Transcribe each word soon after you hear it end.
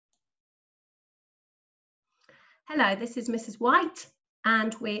Hello, this is Mrs. White,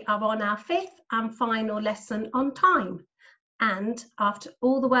 and we are on our fifth and final lesson on time. And after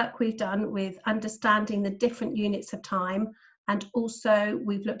all the work we've done with understanding the different units of time, and also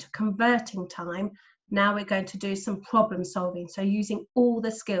we've looked at converting time, now we're going to do some problem solving, so using all the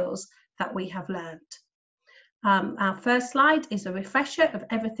skills that we have learned. Our first slide is a refresher of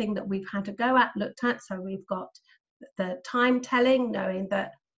everything that we've had to go at, looked at. So we've got the time telling, knowing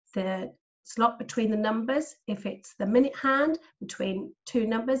that the slot between the numbers, if it's the minute hand between two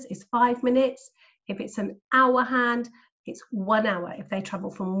numbers, is 5 minutes. If it's an hour hand, it's 1 hour if they travel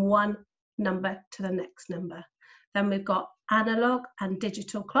from one number to the next number. Then we've got analog and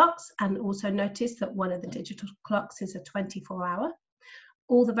digital clocks, and also notice that one of the digital clocks is a 24-hour.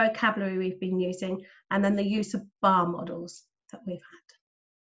 All the vocabulary we've been using, and then the use of bar models that we've had.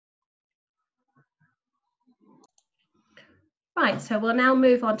 Right, so we'll now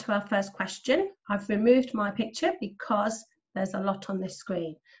move on to our first question. I've removed my picture because there's a lot on this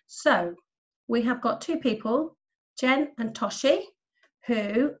screen. So we have got two people, Jen and Toshi,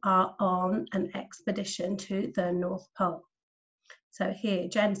 who are on an expedition to the North Pole. So here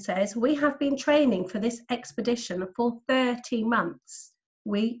Jen says, we have been training for this expedition for 30 months.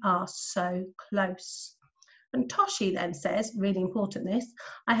 We are so close. And Toshi then says, really important this,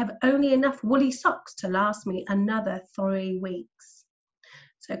 I have only enough woolly socks to last me another 3 weeks.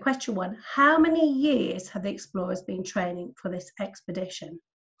 So question one, how many years have the explorers been training for this expedition?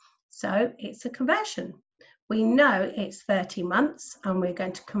 So it's a conversion. We know it's 30 months and we're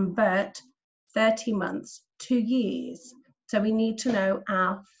going to convert 30 months to years. So we need to know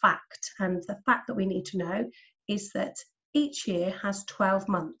our fact, and the fact that we need to know is that each year has 12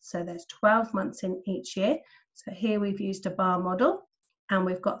 months. So there's 12 months in each year. So here we've used a bar model and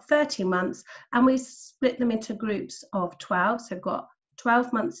we've got 30 months and we split them into groups of 12. So we've got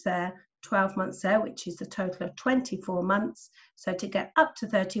 12 months there, 12 months there, which is a total of 24 months. So to get up to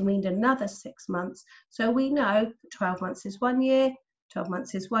 30, we need another 6 months. So we know 12 months is 1 year, 12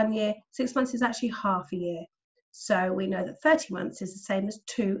 months is 1 year, 6 months is actually half a year. So we know that 30 months is the same as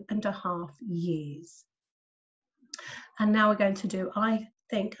 2.5 years. And now we're going to do, I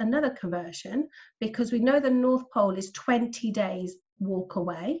think, another conversion, because we know the North Pole is 20 days walk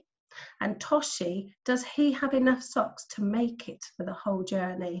away. And Toshi, does he have enough socks to make it for the whole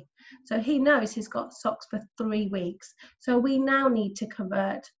journey? So he knows he's got socks for 3 weeks. So we now need to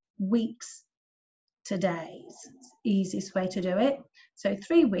convert weeks to days. It's the easiest way to do it. So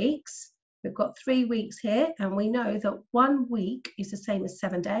 3 weeks. We've got 3 weeks here, and we know that 1 week is the same as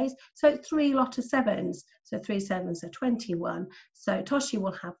 7 days. So it's 3 lot of sevens. So 3 sevens are 21. So Toshi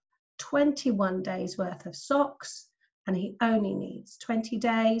will have 21 days worth of socks, and he only needs 20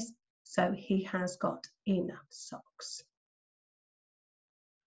 days. So he has got enough socks.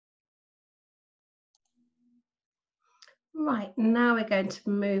 Right, now we're going to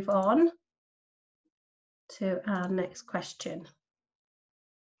move on to our next question.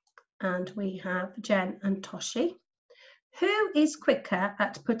 And we have Jen and Toshi. Who is quicker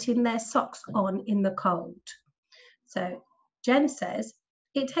at putting their socks on in the cold? So Jen says,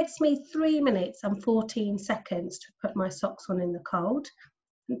 it takes me 3 minutes and 14 seconds to put my socks on in the cold.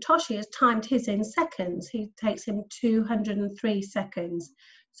 And Toshi has timed his in seconds. It takes him 203 seconds.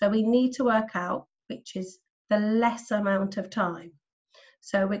 So we need to work out which is the less amount of time.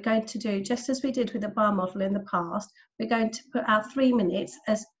 So we're going to do, just as we did with the bar model in the past, we're going to put our 3 minutes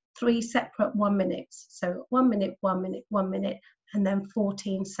as 3 separate 1 minutes. So 1 minute, 1 minute, 1 minute, and then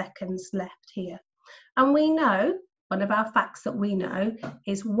 14 seconds left here. And we know, one of our facts that we know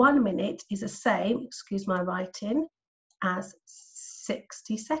is 1 minute is the same, excuse my writing, as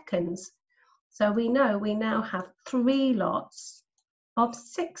 60 seconds. So we know we now have 3 lots of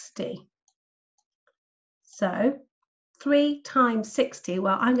 60. So 3 times 60,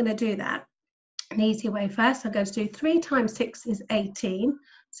 well, I'm going to do that an easy way first. I'm going to do 3 times 6 is 18.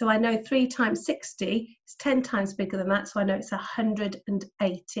 So I know 3 times 60 is 10 times bigger than that. So I know it's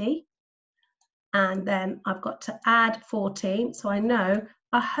 180. And then I've got to add 14. So I know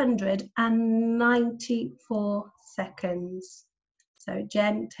 194 seconds. So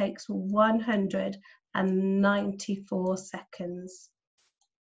Jen takes 194 seconds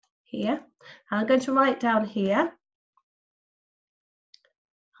here. I'm going to write down here.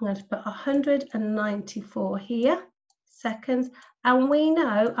 I'm going to put 194 here, seconds, and we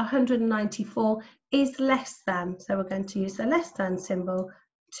know 194 is less than, so we're going to use the less than symbol,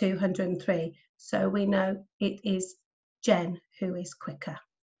 203. So we know it is Jen who is quicker.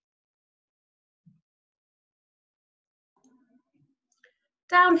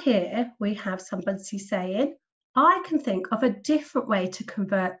 Down here we have somebody saying, I can think of a different way to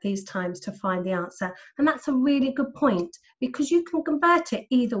convert these times to find the answer. And that's a really good point, because you can convert it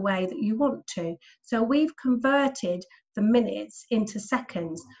either way that you want to. So we've converted the minutes into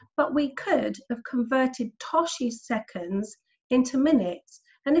seconds, but we could have converted Toshi's seconds into minutes.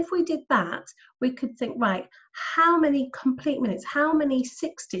 And if we did that, we could think, right, how many complete minutes, how many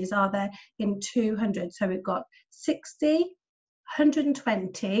 60s are there in 200? So we've got 60,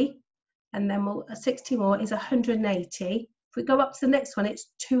 120, and then 60 more is 180. If we go up to the next one,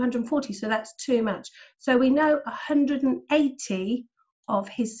 it's 240, so that's too much. So we know 180 of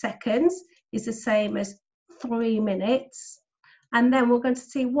his seconds is the same as 3 minutes. And then we're going to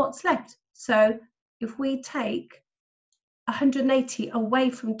see what's left. So if we take 180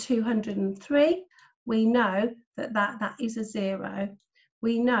 away from 203, we know that that is a 0.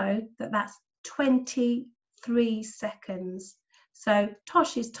 We know that that's 23 seconds. So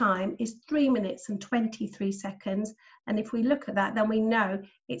Toshi's time is 3 minutes and 23 seconds. And if we look at that, then we know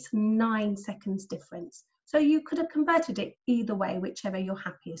it's 9 seconds difference. So you could have converted it either way, whichever you're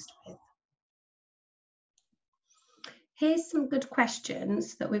happiest with. Here's some good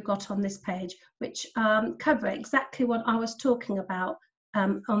questions that we've got on this page, which cover exactly what I was talking about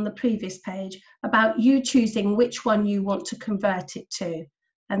on the previous page, about you choosing which one you want to convert it to.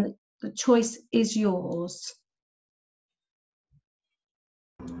 And the choice is yours.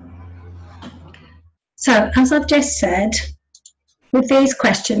 So, as I've just said, with these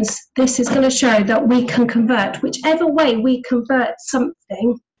questions, this is going to show that we can convert. Whichever way we convert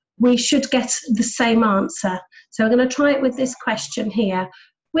something, we should get the same answer. So we're going to try it with this question here.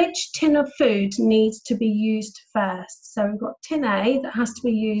 Which tin of food needs to be used first? So we've got tin A that has to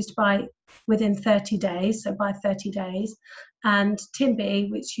be used within 30 days, so by 30 days, and tin B,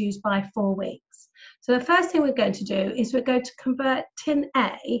 which is used by 4 weeks. So the first thing we're going to do is we're going to convert tin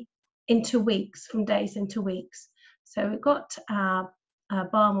A into weeks, from days into weeks. So we've got our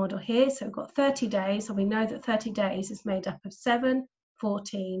bar model here. So we've got 30 days, and we know that 30 days is made up of 7,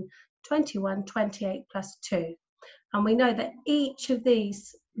 14, 21, 28 plus 2. And we know that each of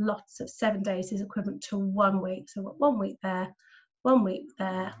these lots of 7 days is equivalent to 1 week. So we've got 1 week there, 1 week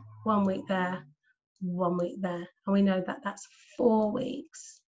there, 1 week there, 1 week there. And we know that that's 4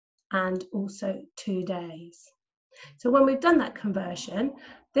 weeks and also 2 days. So when we've done that conversion,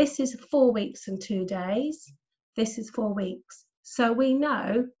 this is 4 weeks and 2 days. This is 4 weeks. So we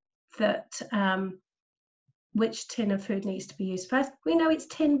know that which tin of food needs to be used first. We know it's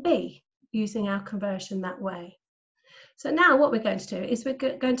tin B, using our conversion that way. So now what we're going to do is we're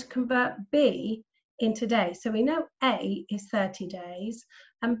going to convert B into days. So we know A is 30 days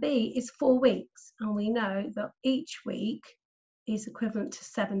and B is 4 weeks. And we know that each week is equivalent to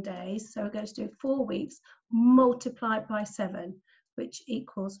 7 days. So we're going to do 4 weeks multiplied by 7, which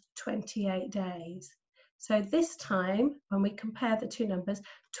equals 28 days. So this time, when we compare the two numbers,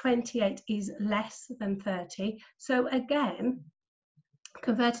 28 is less than 30. So again,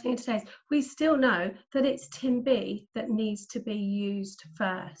 converting into days, we still know that it's tin B that needs to be used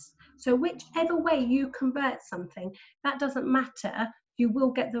first. So whichever way you convert something, that doesn't matter, you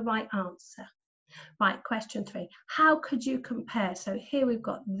will get the right answer. Right, question 3. How could you compare? So here we've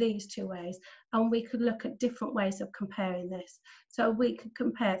got these two ways, and we could look at different ways of comparing this. So we could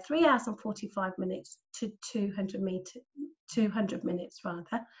compare 3 hours and 45 minutes to 200 minutes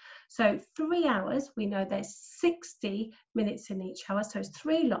rather. So 3 hours, we know there's 60 minutes in each hour, so it's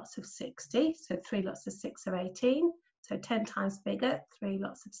 3 lots of 60. So 3 lots of 6 are 18, so 10 times bigger. 3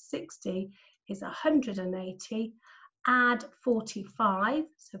 lots of 60 is 180. Add 45,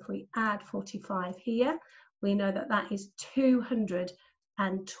 so if we add 45 here, we know that that is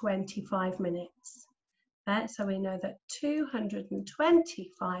 225 minutes. So we know that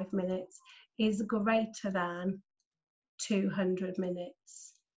 225 minutes is greater than 200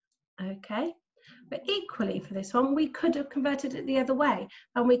 minutes. Okay, but equally for this one, we could have converted it the other way,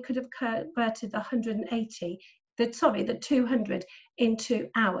 and we could have converted the 200 into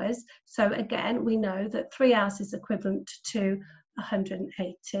hours. So again, we know that 3 hours is equivalent to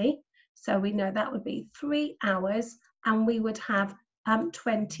 180. So we know that would be 3 hours, and we would have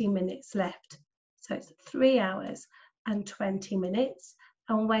 20 minutes left. So it's 3 hours and 20 minutes.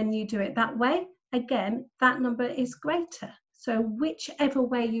 And when you do it that way, again, that number is greater. So whichever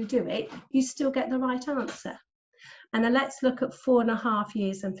way you do it, you still get the right answer. And then let's look at 4.5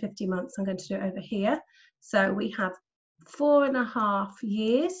 years and 50 months. I'm going to do it over here. So we have 4.5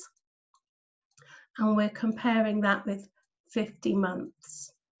 years, and we're comparing that with 50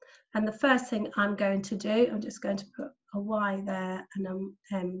 months. And the first thing I'm going to do, I'm just going to put a Y there and an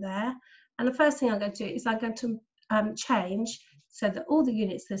M there. And the first thing I'm going to do is I'm going to change so that all the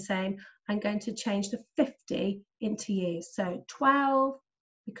units are the same, I'm going to change the 50 into years. So 12,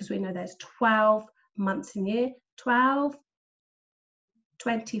 because we know there's 12 months in year, 12,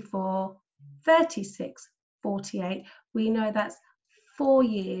 24, 36, 48. We know that's 4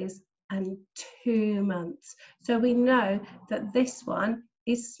 years and 2 months. So we know that this one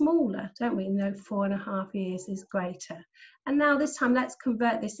is smaller, don't we? No, 4.5 years is greater. And now this time, let's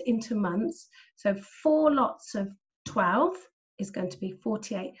convert this into months. So 4 lots of 12 is going to be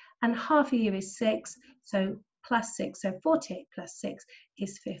 48, and half a year is 6, so plus 6, so 48 plus 6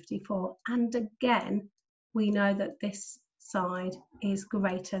 is 54. And again, we know that this side is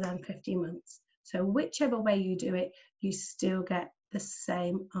greater than 50 months. So whichever way you do it, you still get the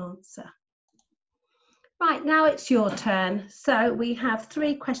same answer. Right, now it's your turn. So we have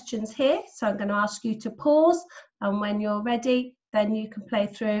 3 questions here. So I'm going to ask you to pause, and when you're ready, then you can play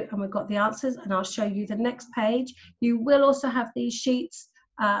through, and we've got the answers, and I'll show you the next page. You will also have these sheets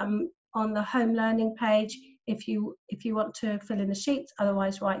on the home learning page if you want to fill in the sheets.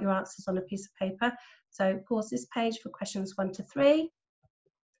 Otherwise, write your answers on a piece of paper. So pause this page for questions 1 to 3.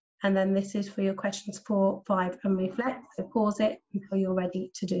 And then this is for your questions 4, 5, and reflect. So pause it until you're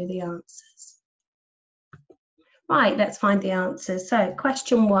ready to do the answers. Right, let's find the answers. So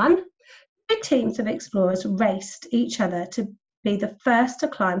question 1, 2 teams of explorers raced each other to be the first to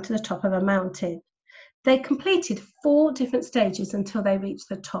climb to the top of a mountain. They completed 4 different stages until they reached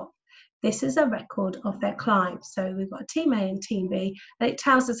the top. This is a record of their climb. So we've got Team A and Team B, and it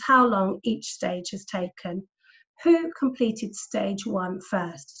tells us how long each stage has taken. Who completed stage 1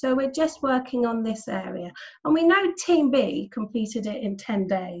 first? So we're just working on this area. And we know Team B completed it in 10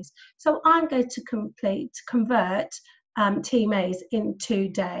 days. So I'm going to convert Team A's in 2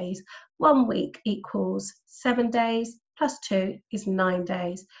 days. 1 week equals 7 days, plus 2 is 9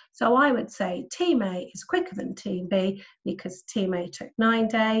 days. So I would say Team A is quicker than Team B because Team A took 9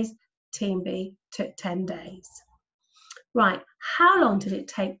 days, Team B took 10 days. Right, how long did it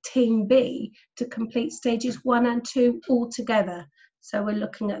take Team B to complete stages 1 and 2 all together? So we're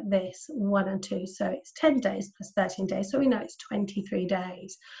looking at this, 1 and 2. So it's 10 days plus 13 days. So we know it's 23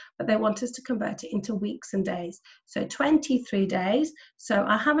 days. But they want us to convert it into weeks and days. So 23 days. So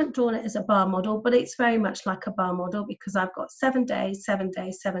I haven't drawn it as a bar model, but it's very much like a bar model because I've got 7 days, 7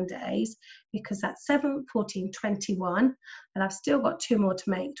 days, 7 days, because that's 7, 14, 21. And I've still got 2 more to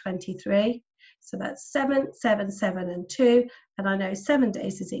make 23. So that's 7, 7, 7, and 2. And I know 7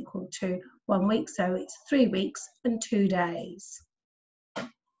 days is equal to 1 week. So it's 3 weeks and 2 days.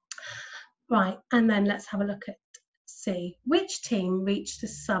 Right, and then let's have a look at C. Which team reached the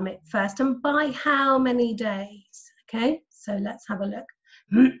summit first and by how many days? Okay, so let's have a look.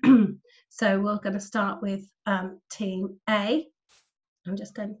 So we're going to start with Team A. I'm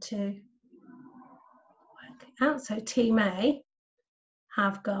just going to work it out. So Team A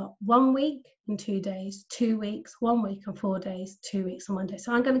have got 1 week and 2 days, 2 weeks, 1 week and 4 days, 2 weeks and 1 day.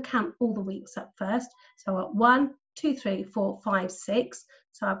 So I'm going to count all the weeks up first. So I've got 1, 2, 3, 4, 5, 6.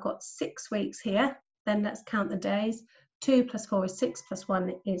 So I've got 6 weeks here. Then let's count the days. 2 plus 4 is 6, plus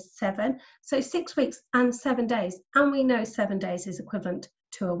 1 is 7. So 6 weeks and 7 days. And we know 7 days is equivalent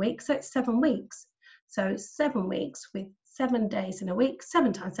to a week. So it's 7 weeks. So 7 weeks with 7 days in a week.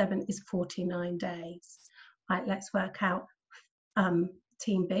 7 times 7 is 49 days. Right, let's work out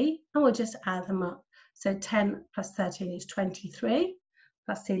Team B, and we'll just add them up. So 10 plus 13 is 23,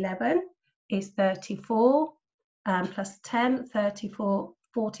 plus 11 is 34, plus 10, 34,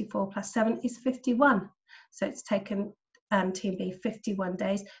 44 plus 7 is 51. So it's taken Team B 51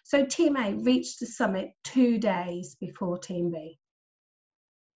 days. So Team A reached the summit 2 days before Team B.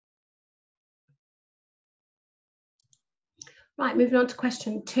 Right, moving on to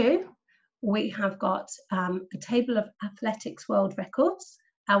question 2. We have got a table of athletics world records,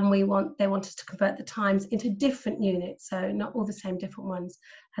 and they want us to convert the times into different units, so not all the same, different ones.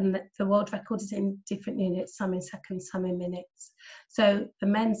 And the world record is in different units, some in seconds, some in minutes. So the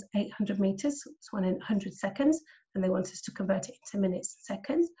men's 800 meters, it's 1 in 100 seconds, and they want us to convert it into minutes and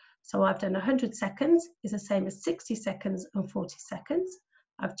seconds. So I've done 100 seconds is the same as 60 seconds and 40 seconds.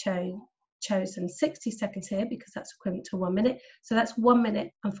 I've chosen 60 seconds here because that's equivalent to 1 minute. So that's 1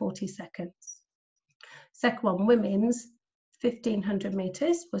 minute and 40 seconds. Second one, women's 1500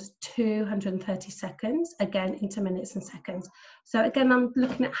 meters was 230 seconds, again into minutes and seconds. So again, I'm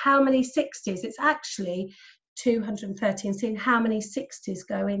looking at how many 60s. It's actually 230 and seeing how many 60s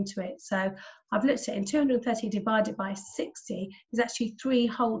go into it. So I've looked at it in 230 divided by 60 is actually 3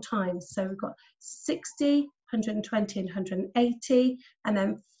 whole times. So we've got 60, 120 and 180, and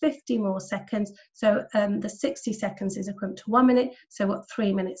then 50 more seconds. So the 60 seconds is equivalent to 1 minute. So we've got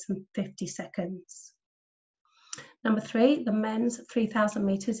 3 minutes and 50 seconds. Number 3, the men's 3,000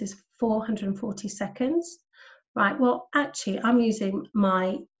 meters is 440 seconds. Right, well, actually, I'm using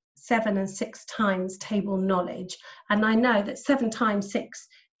my 7 and 6 times table knowledge, and I know that 7 times 6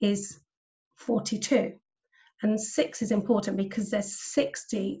 is 42, and 6 is important because there's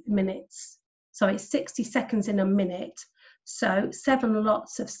 60 seconds in a minute, so 7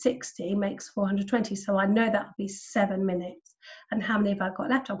 lots of 60 makes 420, so I know that would be 7 minutes. And how many have I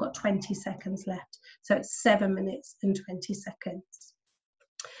got left? I've got 20 seconds left, so it's 7 minutes and 20 seconds.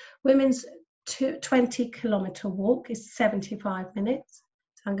 Women's 20-kilometer walk is 75 minutes.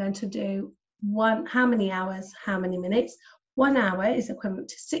 So I'm going to do how many hours, how many minutes. 1 hour is equivalent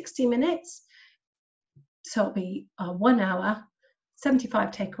to 60 minutes. So it'll be 1 hour,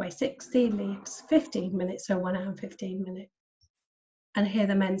 75 take away 60 leaves 15 minutes, so 1 hour and 15 minutes. And here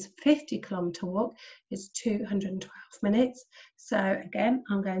the men's 50-kilometer walk is 212 minutes. So again,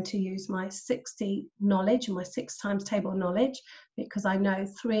 I'm going to use my 60 knowledge and my 6 times table knowledge, because I know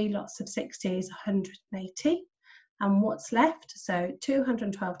 3 lots of 60 is 180. And what's left? So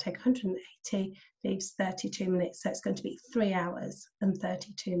 212 take 180 leaves 32 minutes. So it's going to be 3 hours and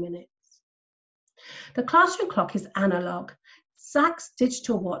 32 minutes. The classroom clock is analog. Zach's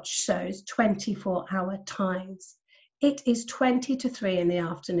digital watch shows 24-hour times. It is 20 to 3 in the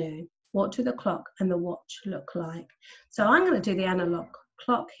afternoon. What do the clock and the watch look like? So I'm going to do the analog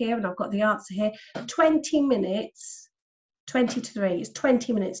clock here, and I've got the answer here. 20 minutes, 20 to 3 is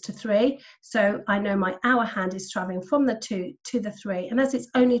 20 minutes to 3. So I know my hour hand is traveling from the 2 to the 3. And as it's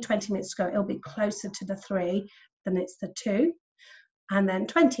only 20 minutes to go, it'll be closer to the 3 than it's the 2. And then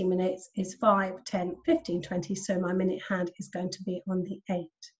 20 minutes is 5, 10, 15, 20. So my minute hand is going to be on the 8.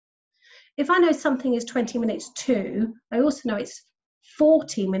 If I know something is 20 minutes to, I also know it's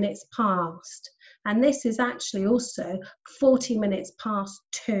 40 minutes past. And this is actually also 40 minutes past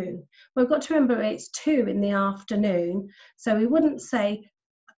 2. We've got to remember it's 2 in the afternoon. So we wouldn't say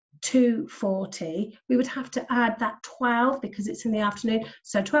 2:40. We would have to add that 12 because it's in the afternoon.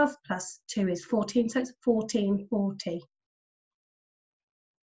 So 12 plus 2 is 14. So it's 14:40.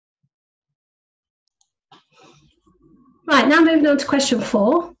 Right, now moving on to question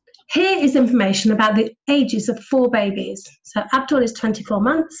 4. Here is information about the ages of 4 babies. So Abdul is 24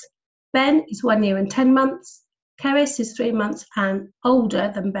 months, Ben is 1 year and 10 months, Keris is 3 months and older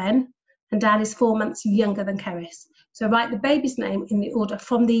than Ben, and Dan is 4 months younger than Keris. So write the baby's name in the order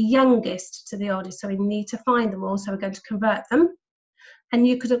from the youngest to the oldest. So we need to find them all, so we're going to convert them. And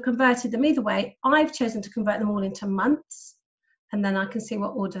you could have converted them either way. I've chosen to convert them all into months, and then I can see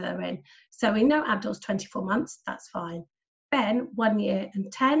what order they're in. So we know Abdul's 24 months, that's fine. Ben, 1 year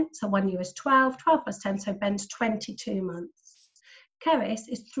and 10, so 1 year is 12, 12 plus 10, so Ben's 22 months. Keris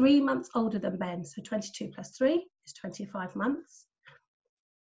is 3 months older than Ben, so 22 plus 3 is 25 months.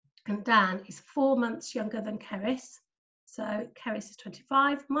 And Dan is 4 months younger than Keris, so Keris is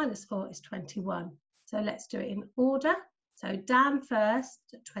 25, minus 4 is 21. So let's do it in order. So Dan first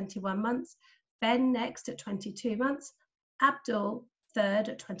at 21 months, Ben next at 22 months, Abdul third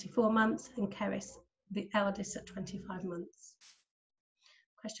at 24 months, and Keris the eldest at 25 months.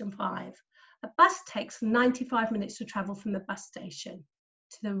 Question 5. A bus takes 95 minutes to travel from the bus station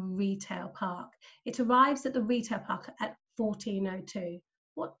to the retail park. It arrives at the retail park at 14:02.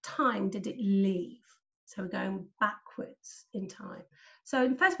 What time did it leave? So we're going backwards in time.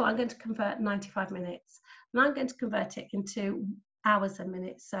 So first of all, I'm going to convert 95 minutes, and I'm going to convert it into hours and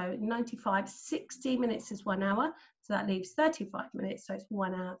minutes. So 95, 60 minutes is 1 hour, so that leaves 35 minutes, so it's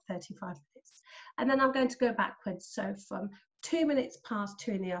 1 hour, 35 minutes. And then I'm going to go backwards, so from 2 minutes past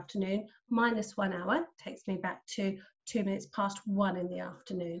 2 in the afternoon minus 1 hour takes me back to 2 minutes past 1 in the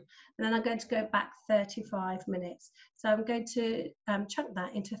afternoon. And then I'm going to go back 35 minutes. So I'm going to chunk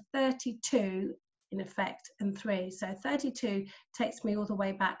that into 32 in effect and 3. So 32 takes me all the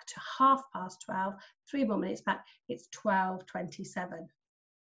way back to 12:30, 3 more minutes back, it's 12:27.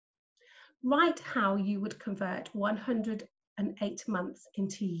 Write how you would convert 108 months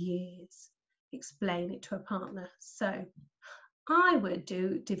into years. Explain it to a partner. So I would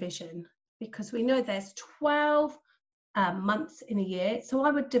do division, because we know there's 12 months in a year, so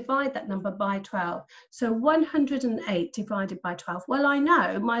I would divide that number by 12. So 108 divided by 12. Well, I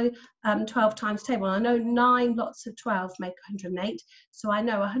know my 12 times table. I know 9 lots of 12 make 108. So I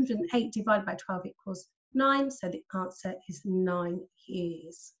know 108 divided by 12 equals 9. So the answer is 9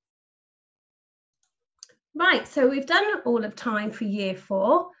 years. Right, so we've done all of time for year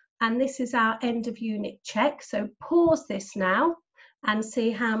 4, and this is our end of unit check. So pause this now and see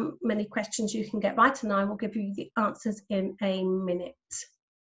how many questions you can get right, and I will give you the answers in a minute.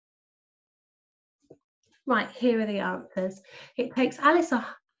 Right, here are the answers. It takes Alice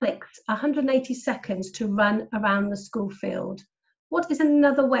takes 180 seconds to run around the school field. What is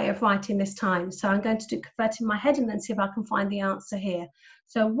another way of writing this time? So I'm going to do convert in my head and then see if I can find the answer here.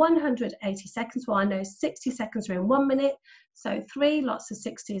 So 180 seconds, well, I know 60 seconds are in 1 minute. So 3 lots of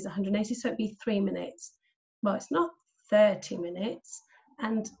 60 is 180, so it'd be 3 minutes. Well, it's not 30 minutes.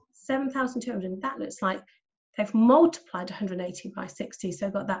 And 7,200, that looks like they've multiplied 180 by 60, so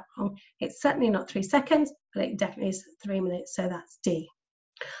I got that wrong. It's certainly not 3 seconds, but it definitely is 3 minutes, so that's D.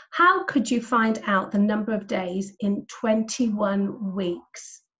 How could you find out the number of days in 21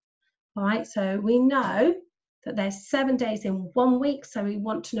 weeks? All right, so we know that there's 7 days in 1 week, so we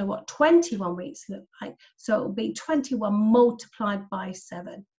want to know what 21 weeks look like. So it will be 21 multiplied by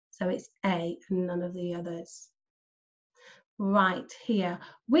 7. So it's A and none of the others. Right here,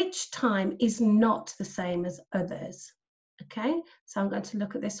 which time is not the same as others? Okay, so I'm going to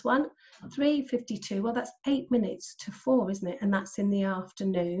look at this one. 3:52, well, that's 8 minutes to 4, isn't it? And that's in the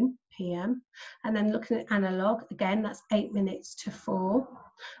afternoon, PM. And then looking at analog, again, that's 8 minutes to 4.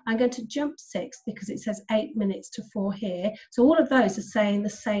 I'm going to jump 6 because it says 8 minutes to 4 here. So all of those are saying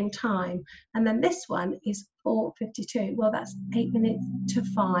the same time. And then this one is 4:52. Well, that's 8 minutes to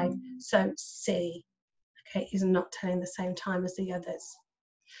 5. So C, okay, is not telling the same time as the others.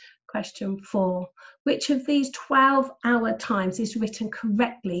 Question 4. Which of these 12-hour times is written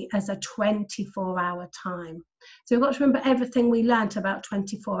correctly as a 24-hour time? So we've got to remember everything we learnt about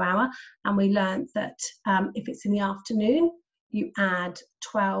 24-hour, and we learnt that if it's in the afternoon, you add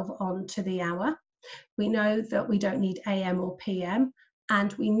 12 on to the hour. We know that we don't need AM or PM,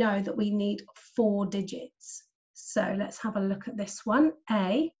 and we know that we need 4 digits. So let's have a look at this one.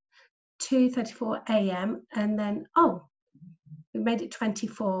 A, 2:34 AM, and then, oh, we made it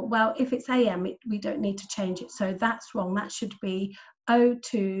 24. Well, if it's AM, we don't need to change it. So that's wrong. That should be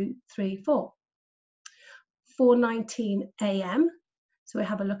 0234. 4:19 AM. So we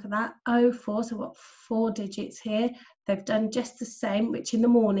have a look at that. 04, so we've got 4 digits here. They've done just the same, which in the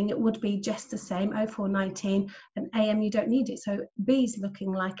morning it would be just the same, 04:19. And AM, you don't need it. So B is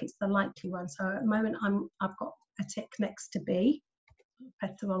looking like it's the likely one. So at the moment, I've got a tick next to B.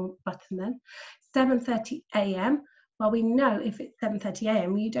 Press the wrong button then. 7:30 AM. Well, we know if it's 7:30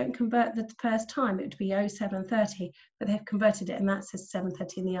 AM, you don't convert the first time, it would be 07:30, but they've converted it and that says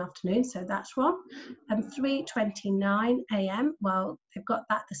 7:30 in the afternoon, so that's wrong. And 3:29 AM, well, they've got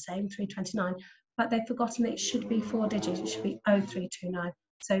that the same, 3:29, but they've forgotten it should be 4 digits, it should be 0329.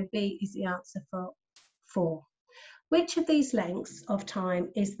 So B is the answer for 4. Which of these lengths of time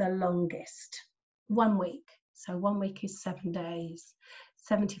is the longest? 1 week. So 1 week is 7 days.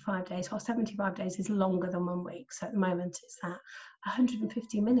 75 days, well, 75 days is longer than 1 week. So at the moment it's at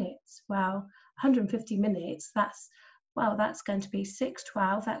 150 minutes. Well, 150 minutes, that's going to be 6,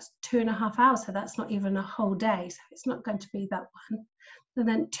 12, that's 2.5 hours. So that's not even a whole day. So it's not going to be that one. And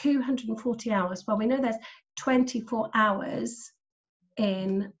then 240 hours. Well, we know there's 24 hours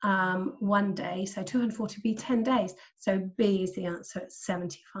in 1 day. So 240 would be 10 days. So B is the answer at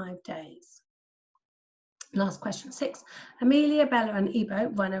 75 days. Last question, 6. Amelia, Bella and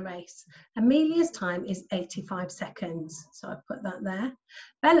Ebo run a race. Amelia's time is 85 seconds. So I've put that there.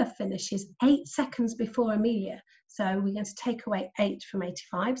 Bella finishes 8 seconds before Amelia. So we're going to take away 8 from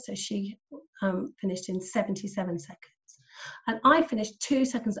 85. So she finished in 77 seconds. And I finished 2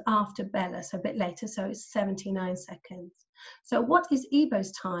 seconds after Bella, so a bit later, so it's 79 seconds. So what is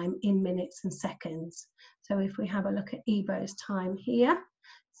Ebo's time in minutes and seconds? So if we have a look at Ebo's time here,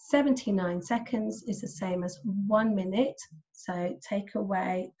 79 seconds is the same as 1 minute. So take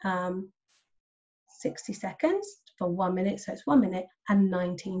away 60 seconds for 1 minute. So it's 1 minute and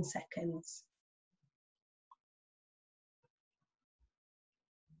 19 seconds.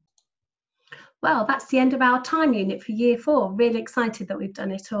 Well, that's the end of our time unit for year 4. Really excited that we've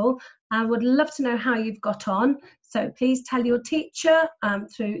done it all. I would love to know how you've got on. So please tell your teacher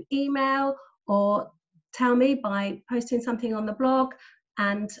through email or tell me by posting something on the blog.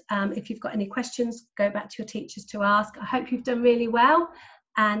 And if you've got any questions, go back to your teachers to ask. I hope you've done really well.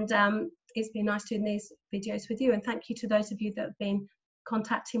 And it's been nice doing these videos with you. And thank you to those of you that have been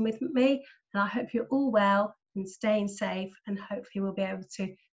contacting with me. And I hope you're all well and staying safe. And hopefully we'll be able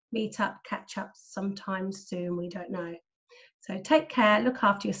to meet up, catch up sometime soon. We don't know. So take care, look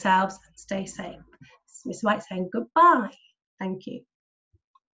after yourselves, and stay safe. This is Miss White saying goodbye. Thank you.